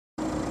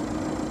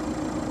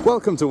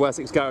Welcome to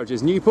Wessex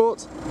Garages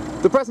Newport.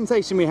 The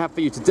presentation we have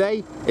for you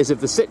today is of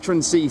the Citroen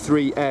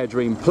C3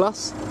 Airdream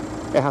Plus.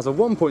 It has a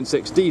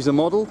 1.6 diesel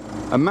model,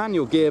 a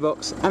manual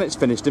gearbox, and it's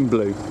finished in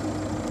blue.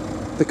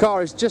 The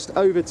car is just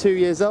over 2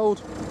 years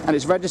old and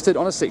it's registered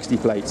on a 60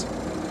 plate.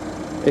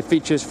 It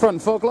features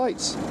front fog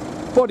lights,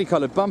 body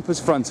coloured bumpers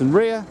front and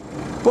rear,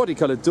 body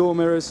coloured door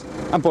mirrors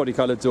and body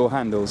coloured door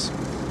handles.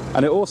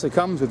 And it also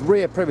comes with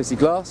rear privacy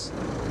glass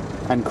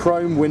and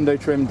chrome window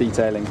trim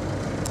detailing.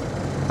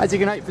 As you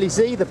can hopefully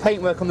see, the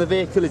paintwork on the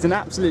vehicle is in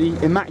absolutely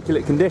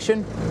immaculate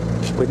condition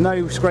with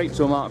no scrapes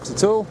or marks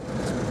at all,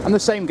 and the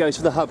same goes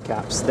for the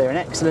hubcaps. They're in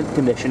excellent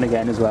condition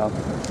again as well.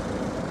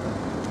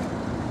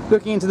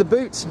 Looking into the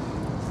boot,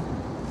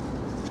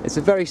 it's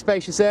a very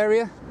spacious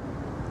area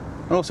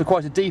and also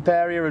quite a deep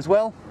area as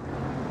well,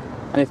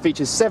 and it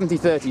features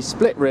 70/30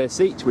 split rear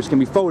seats which can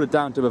be folded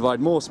down to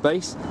provide more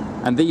space,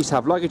 and these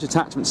have luggage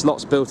attachment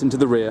slots built into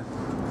the rear.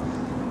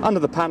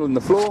 Under the panel in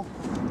the floor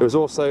there is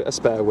also a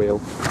spare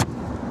wheel.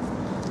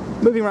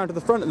 Moving around to the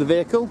front of the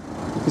vehicle,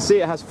 you can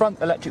see it has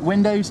front electric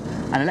windows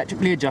and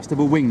electrically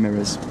adjustable wing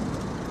mirrors.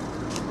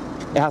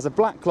 It has a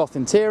black cloth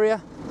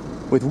interior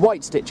with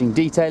white stitching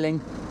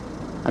detailing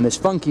and this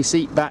funky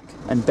seat back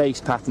and base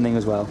patterning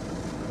as well.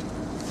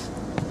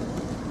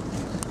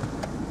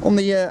 On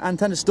the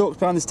antenna stalks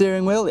behind the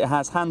steering wheel, it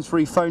has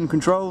hands-free phone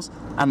controls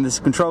and there's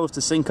controls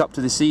to sync up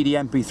to the CD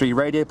MP3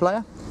 radio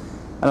player.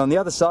 And on the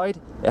other side,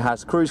 it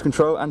has cruise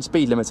control and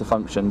speed limiter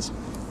functions.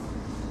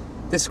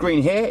 This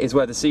screen here is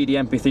where the CD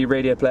MP3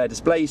 radio player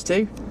displays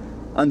to.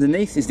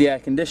 Underneath is the air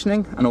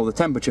conditioning and all the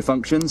temperature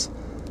functions,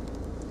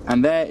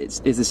 and there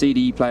is the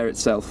CD player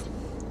itself.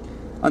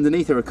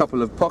 Underneath are a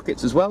couple of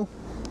pockets as well,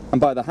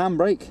 and by the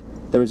handbrake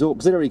there is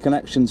auxiliary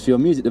connections for your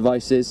music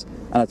devices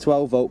and a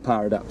 12-volt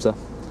power adapter.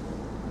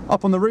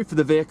 Up on the roof of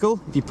the vehicle,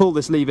 if you pull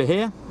this lever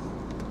here,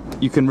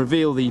 you can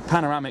reveal the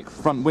panoramic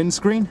front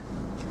windscreen,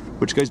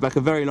 which goes back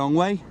a very long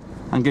way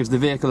and gives the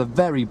vehicle a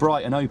very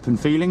bright and open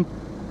feeling,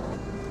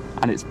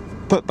 and it's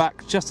put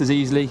back just as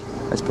easily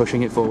as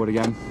pushing it forward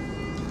again.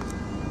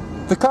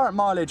 The current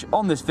mileage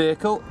on this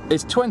vehicle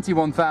is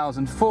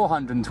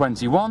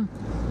 21,421.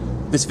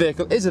 This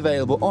vehicle is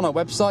available on our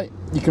website.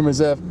 You can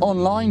reserve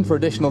online for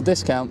additional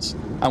discounts,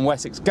 and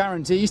Wessex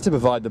guarantees to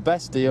provide the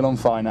best deal on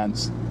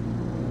finance.